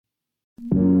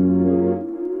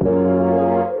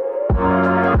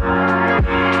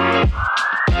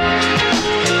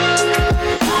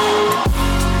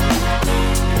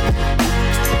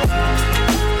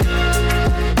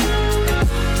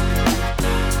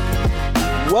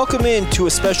Welcome in to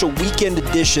a special weekend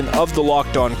edition of the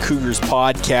Locked On Cougars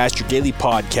podcast, your daily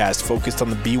podcast focused on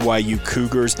the BYU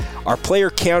Cougars. Our player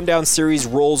countdown series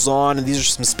rolls on, and these are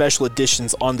some special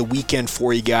editions on the weekend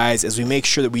for you guys as we make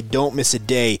sure that we don't miss a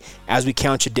day as we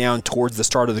count you down towards the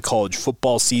start of the college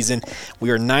football season. We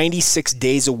are 96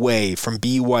 days away from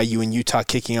BYU and Utah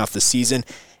kicking off the season.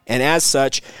 And as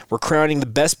such, we're crowning the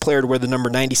best player to wear the number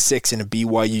 96 in a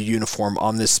BYU uniform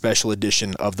on this special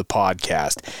edition of the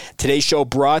podcast. Today's show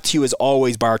brought to you, as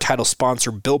always, by our title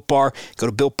sponsor, Built Bar. Go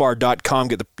to BuiltBar.com,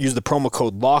 use the promo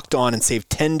code LOCKEDON, and save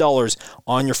 $10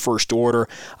 on your first order.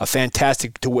 A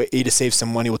fantastic way to save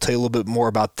some money. We'll tell you a little bit more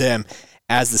about them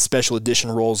as the special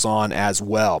edition rolls on as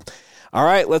well. All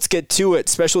right, let's get to it.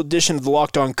 Special edition of the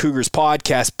Locked On Cougars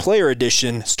podcast, Player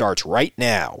Edition, starts right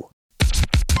now.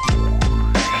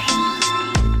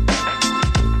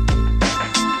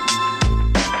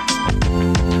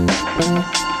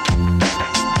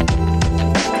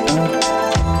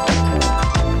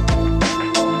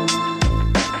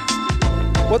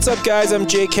 What's up, guys? I'm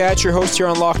Jay Katz, your host here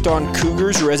on Locked On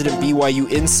Cougars, your resident BYU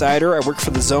insider. I work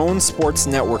for the Zone Sports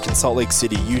Network in Salt Lake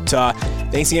City, Utah.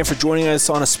 Thanks again for joining us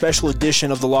on a special edition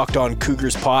of the Locked On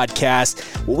Cougars podcast,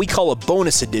 what we call a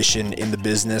bonus edition in the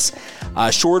business.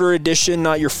 A shorter edition,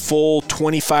 not your full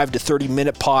 25 to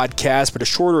 30-minute podcast, but a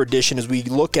shorter edition as we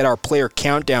look at our player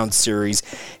countdown series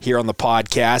here on the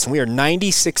podcast. And we are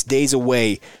 96 days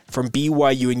away from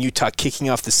BYU and Utah kicking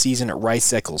off the season at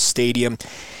Rice-Eccles Stadium.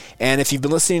 And if you've been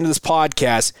listening to this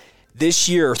podcast, this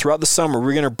year, throughout the summer,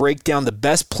 we're going to break down the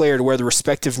best player to wear the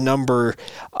respective number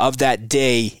of that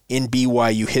day in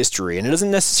BYU history. And it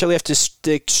doesn't necessarily have to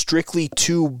stick strictly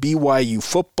to BYU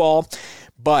football,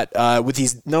 but with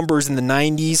these numbers in the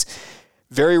 90s,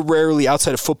 very rarely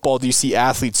outside of football do you see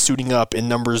athletes suiting up in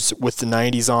numbers with the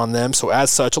 90s on them. So as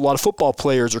such, a lot of football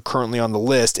players are currently on the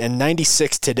list. And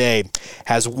 96 today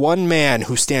has one man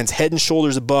who stands head and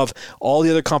shoulders above all the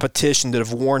other competition that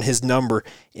have worn his number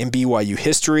in BYU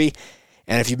history.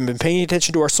 And if you've been paying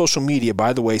attention to our social media,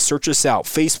 by the way, search us out,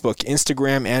 Facebook,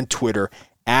 Instagram, and Twitter,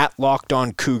 at Locked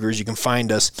On Cougars. You can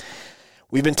find us.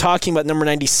 We've been talking about number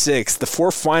 96. The four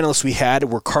finalists we had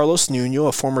were Carlos Nuno,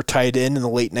 a former tight end in the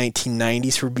late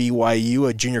 1990s for BYU,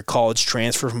 a junior college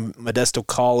transfer from Modesto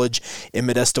College in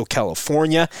Modesto,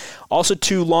 California. Also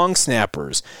two long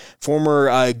snappers,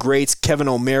 former greats Kevin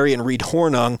O'Mary and Reed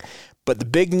Hornung. But the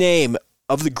big name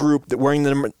of the group that wearing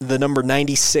the number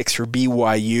 96 for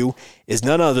BYU is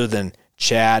none other than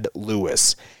Chad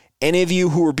Lewis. Any of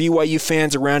you who were BYU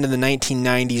fans around in the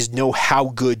 1990s know how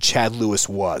good Chad Lewis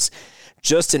was.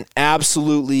 Just an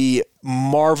absolutely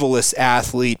marvelous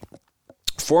athlete,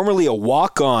 formerly a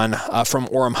walk-on from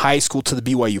Orem High School to the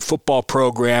BYU football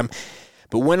program,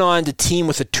 but went on to team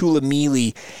with Atula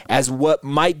Mealy as what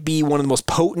might be one of the most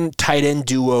potent tight end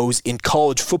duos in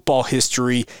college football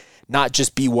history, not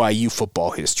just BYU football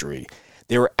history.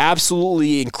 They were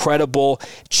absolutely incredible.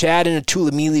 Chad and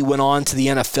Atula Mealy went on to the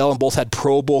NFL and both had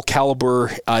Pro Bowl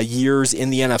caliber years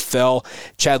in the NFL.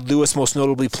 Chad Lewis most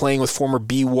notably playing with former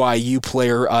BYU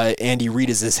player Andy Reid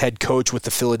as his head coach with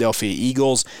the Philadelphia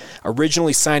Eagles,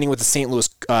 originally signing with the St. Louis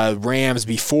Rams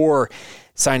before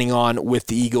signing on with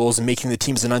the Eagles and making the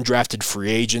team as an undrafted free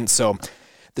agent. So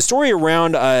the story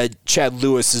around Chad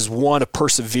Lewis is one of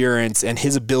perseverance and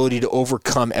his ability to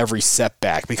overcome every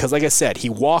setback. Because like I said, he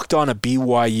walked on a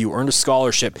BYU, earned a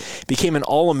scholarship, became an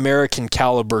All-American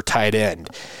caliber tight end.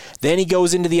 Then he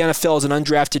goes into the NFL as an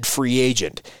undrafted free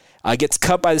agent. Gets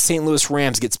cut by the St. Louis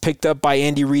Rams, gets picked up by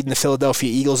Andy Reid and the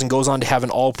Philadelphia Eagles, and goes on to have an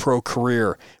all-pro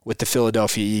career with the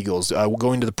Philadelphia Eagles,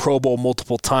 going to the Pro Bowl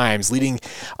multiple times, leading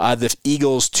the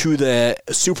Eagles to the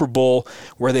Super Bowl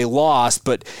where they lost,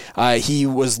 but he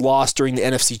was lost during the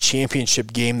NFC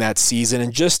Championship game that season,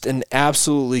 and just an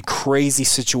absolutely crazy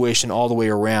situation all the way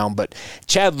around. But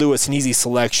Chad Lewis, an easy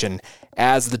selection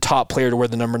as the top player to wear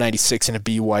the number 96 in a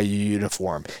BYU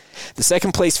uniform. The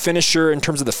second place finisher in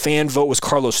terms of the fan vote was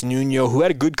Carlos Nuno, who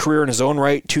had a good career in his own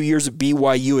right, 2 years at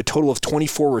BYU, a total of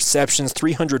 24 receptions,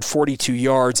 342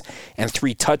 yards, and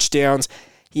 3 touchdowns.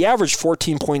 He averaged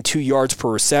 14.2 yards per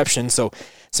reception, so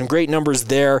some great numbers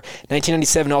there.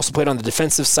 1997 also played on the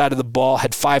defensive side of the ball,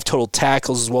 had 5 total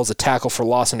tackles as well as a tackle for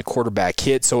loss and a quarterback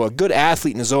hit, so a good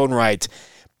athlete in his own right,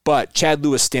 but Chad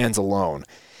Lewis stands alone.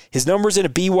 His numbers in a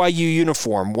BYU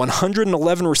uniform: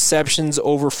 111 receptions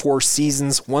over 4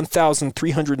 seasons,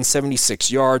 1,376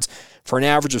 yards for an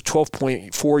average of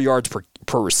 12.4 yards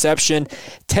per reception,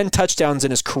 10 touchdowns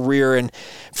in his career. And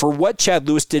for what Chad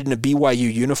Lewis did in a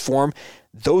BYU uniform,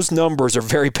 those numbers are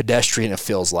very pedestrian, it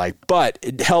feels like. But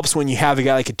it helps when you have a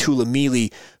guy like Atula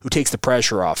Mealy who takes the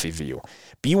pressure off of you.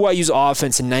 BYU's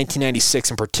offense in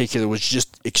 1996 in particular was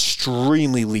just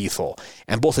extremely lethal,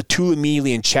 and both Atula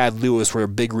Mealy and Chad Lewis were a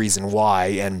big reason why,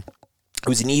 and it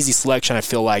was an easy selection, I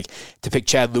feel like, to pick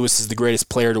Chad Lewis as the greatest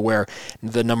player to wear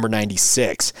the number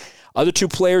 96. Other two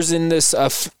players in this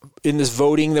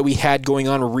voting that we had going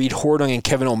on were Reed Hortung and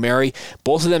Kevin O'Mary.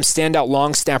 Both of them standout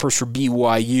long snappers for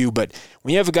BYU, but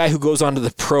when you have a guy who goes on to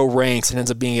the pro ranks and ends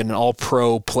up being an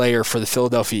all-pro player for the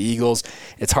Philadelphia Eagles,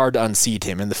 it's hard to unseat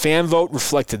him, and the fan vote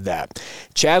reflected that.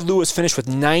 Chad Lewis finished with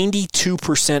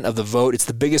 92% of the vote. It's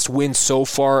the biggest win so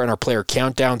far in our player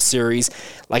countdown series.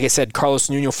 Like I said, Carlos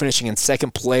Nuno finishing in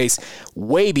second place,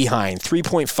 way behind,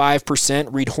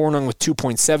 3.5%, Reed Hortung with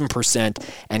 2.7%,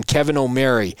 and Kevin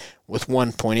O'Mary with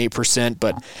 1.8%,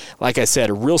 but like I said,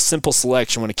 a real simple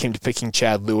selection when it came to picking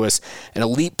Chad Lewis, an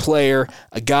elite player,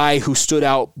 a guy who stood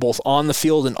out both on the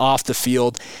field and off the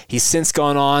field. He's since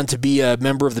gone on to be a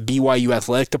member of the BYU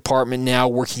athletic department now,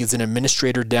 working as an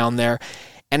administrator down there,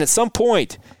 and at some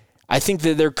point, I think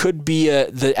that there could be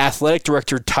the athletic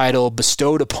director title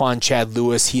bestowed upon Chad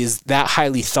Lewis. He is that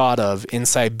highly thought of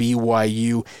inside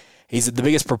BYU. He's the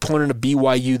biggest proponent of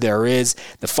BYU there is,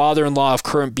 the father-in-law of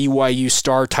current BYU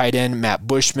star tight end Matt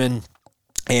Bushman,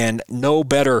 and no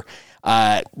better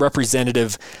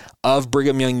representative of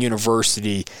Brigham Young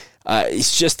University.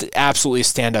 He's just absolutely a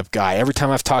stand-up guy. Every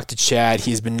time I've talked to Chad,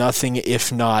 he's been nothing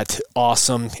if not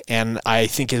awesome, and I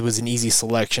think it was an easy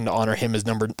selection to honor him as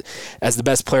the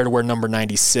best player to wear number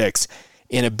 96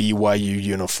 in a BYU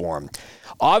uniform.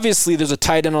 Obviously, there's a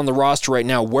tight end on the roster right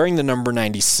now wearing the number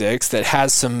 96 that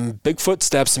has some big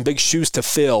footsteps and big shoes to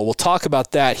fill. We'll talk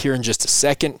about that here in just a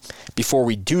second. Before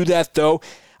we do that, though,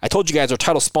 I told you guys our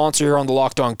title sponsor here on the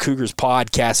Locked On Cougars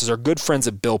podcast is our good friends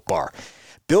at Built Bar.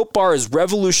 Built Bar is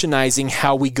revolutionizing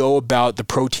how we go about the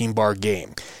protein bar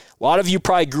game. A lot of you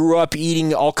probably grew up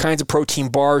eating all kinds of protein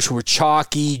bars who were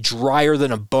chalky, drier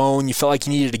than a bone. You felt like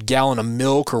you needed a gallon of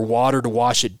milk or water to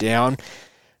wash it down.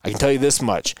 I can tell you this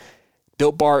much.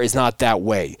 Built Bar is not that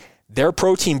way. Their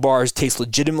protein bars taste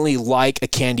legitimately like a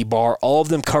candy bar, all of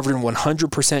them covered in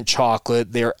 100%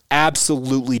 chocolate. They're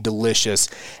absolutely delicious,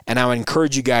 and I would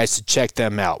encourage you guys to check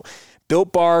them out.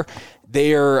 Built Bar,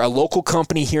 they are a local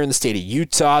company here in the state of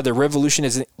Utah. They're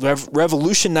revolutionizing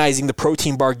the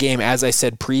protein bar game, as I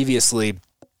said previously,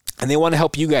 and they want to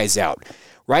help you guys out.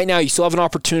 Right now, you still have an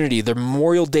opportunity. Their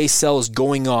Memorial Day sale is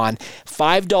going on.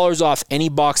 $5 off any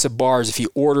box of bars if you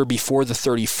order before the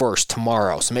 31st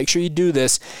tomorrow. So make sure you do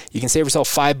this. You can save yourself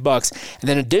 $5. And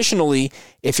then additionally,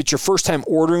 if it's your first time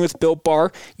ordering with Built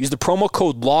Bar, use the promo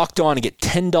code LOCKEDON and get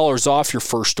 $10 off your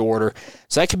first order.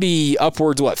 So that could be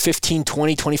upwards, $15,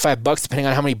 $20, $25, depending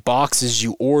on how many boxes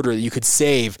you order that you could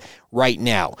save right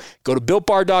now. Go to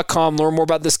BuiltBar.com, learn more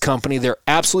about this company. They're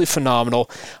absolutely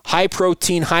phenomenal. High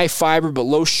protein, high fiber, but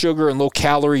low sugar and low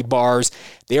calorie bars.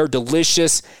 They are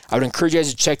delicious. I would encourage you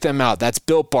guys to check them out. That's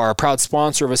Built Bar, a proud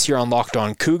sponsor of us here on Locked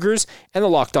On Cougars and the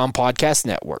Locked On Podcast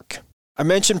Network. I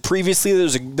mentioned previously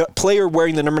there's a player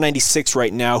wearing the number 96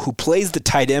 right now who plays the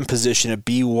tight end position at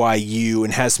BYU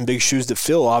and has some big shoes to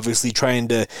fill, obviously trying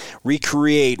to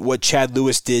recreate what Chad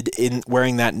Lewis did in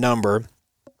wearing that number.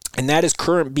 And that is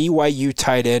current BYU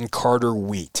tight end Carter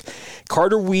Wheat.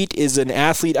 Carter Wheat is an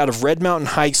athlete out of Red Mountain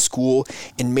High School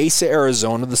in Mesa,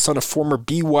 Arizona, the son of former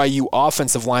BYU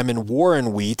offensive lineman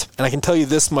Warren Wheat. And I can tell you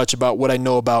this much about what I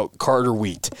know about Carter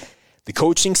Wheat. The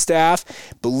coaching staff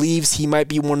believes he might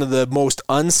be one of the most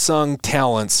unsung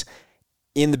talents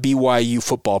in the BYU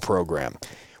football program.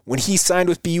 When he signed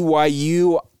with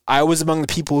BYU, I was among the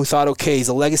people who thought, okay, he's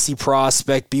a legacy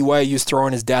prospect. BYU's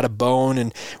throwing his dad a bone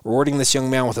and rewarding this young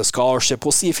man with a scholarship.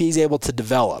 We'll see if he's able to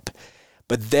develop.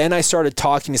 But then I started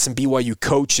talking to some BYU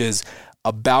coaches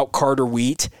about Carter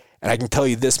Wheat, and I can tell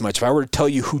you this much. If I were to tell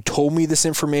you who told me this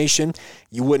information,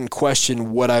 you wouldn't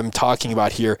question what I'm talking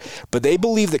about here. But they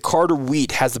believe that Carter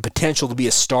Wheat has the potential to be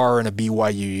a star in a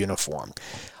BYU uniform.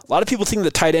 A lot of people think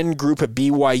the tight end group at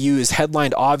BYU is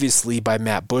headlined, obviously, by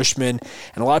Matt Bushman,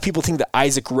 and a lot of people think that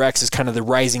Isaac Rex is kind of the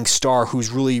rising star who's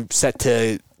really set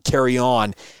to carry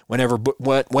on when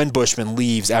Bushman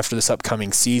leaves after this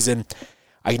upcoming season.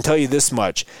 I can tell you this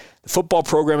much. The football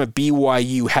program at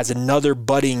BYU has another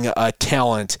budding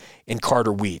talent in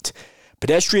Carter Wheat.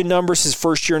 Pedestrian numbers his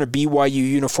first year in a BYU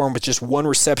uniform with just one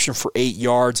reception for 8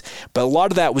 yards, but a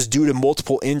lot of that was due to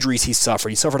multiple injuries he suffered.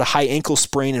 He suffered a high ankle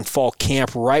sprain in fall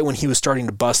camp right when he was starting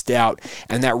to bust out,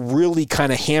 and that really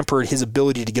kind of hampered his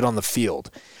ability to get on the field.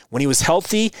 When he was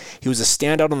healthy, he was a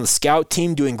standout on the scout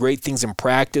team, doing great things in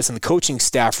practice, and the coaching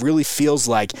staff really feels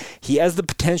like he has the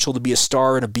potential to be a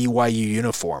star in a BYU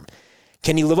uniform.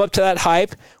 Can he live up to that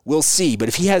hype? We'll see. But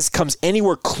if he comes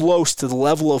anywhere close to the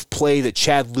level of play that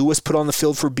Chad Lewis put on the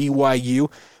field for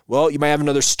BYU, well, you might have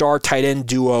another star tight end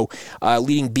duo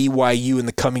leading BYU in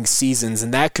the coming seasons,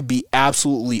 and that could be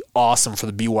absolutely awesome for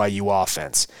the BYU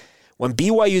offense. When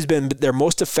BYU has been their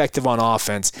most effective on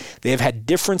offense, they have had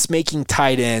difference-making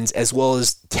tight ends as well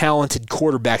as talented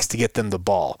quarterbacks to get them the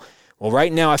ball. Well,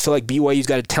 right now I feel like BYU's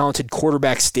got a talented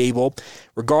quarterback stable,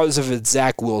 regardless if it's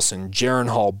Zach Wilson, Jaron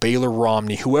Hall, Baylor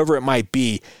Romney, whoever it might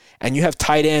be, and you have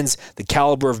tight ends the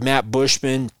caliber of Matt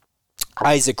Bushman,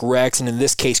 Isaac Rex, and in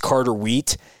this case Carter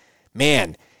Wheat.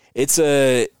 Man, it's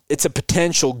a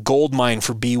potential gold mine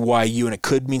for BYU, and it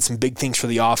could mean some big things for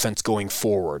the offense going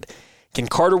forward. Can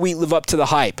Carter Wheat live up to the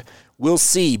hype? We'll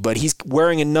see, but he's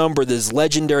wearing a number that is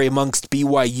legendary amongst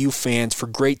BYU fans for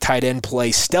great tight end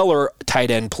play, stellar tight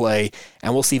end play,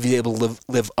 and we'll see if he's able to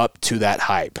live up to that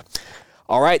hype.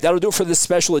 All right, that'll do it for this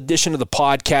special edition of the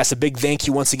podcast. A big thank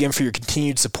you once again for your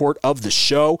continued support of the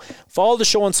show. Follow the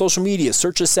show on social media.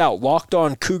 Search us out, Locked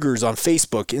On Cougars on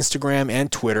Facebook, Instagram,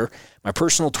 and Twitter. My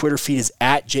personal Twitter feed is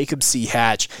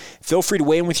 @JacobCHatch. Feel free to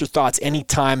weigh in with your thoughts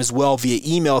anytime as well via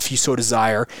email if you so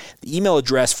desire. The email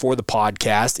address for the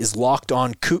podcast is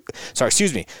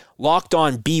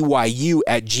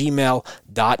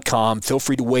LockedOnBYU@gmail.com. Feel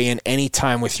free to weigh in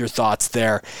anytime with your thoughts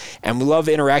there. And we love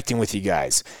interacting with you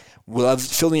guys. We love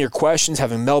filling your questions,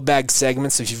 having mailbag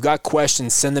segments. If you've got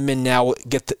questions, send them in now. We'll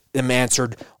get them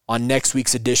answered on next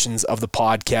week's editions of the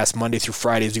podcast, Monday through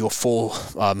Friday, as we go full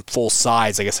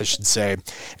size, I guess I should say,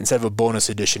 instead of a bonus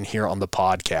edition here on the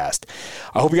podcast.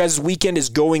 I hope you guys' weekend is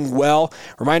going well.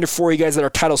 Reminder for you guys that our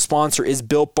title sponsor is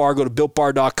Built Bar. Go to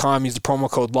BuiltBar.com, use the promo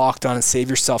code LOCKEDON, and save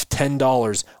yourself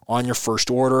 $10 on your first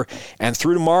order. And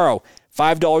through tomorrow,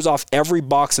 $5 off every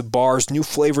box of bars, new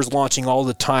flavors launching all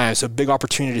the time, so a big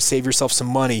opportunity to save yourself some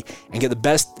money and get the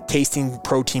best tasting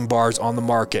protein bars on the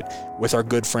market with our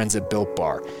good friends at Built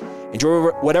Bar. Enjoy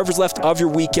whatever's left of your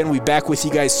weekend. We'll be back with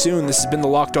you guys soon. This has been the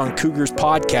Locked On Cougars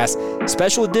podcast,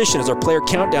 special edition as our player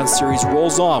countdown series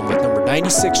rolls on with number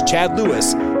 96, Chad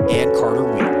Lewis, and Carter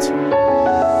Wheat.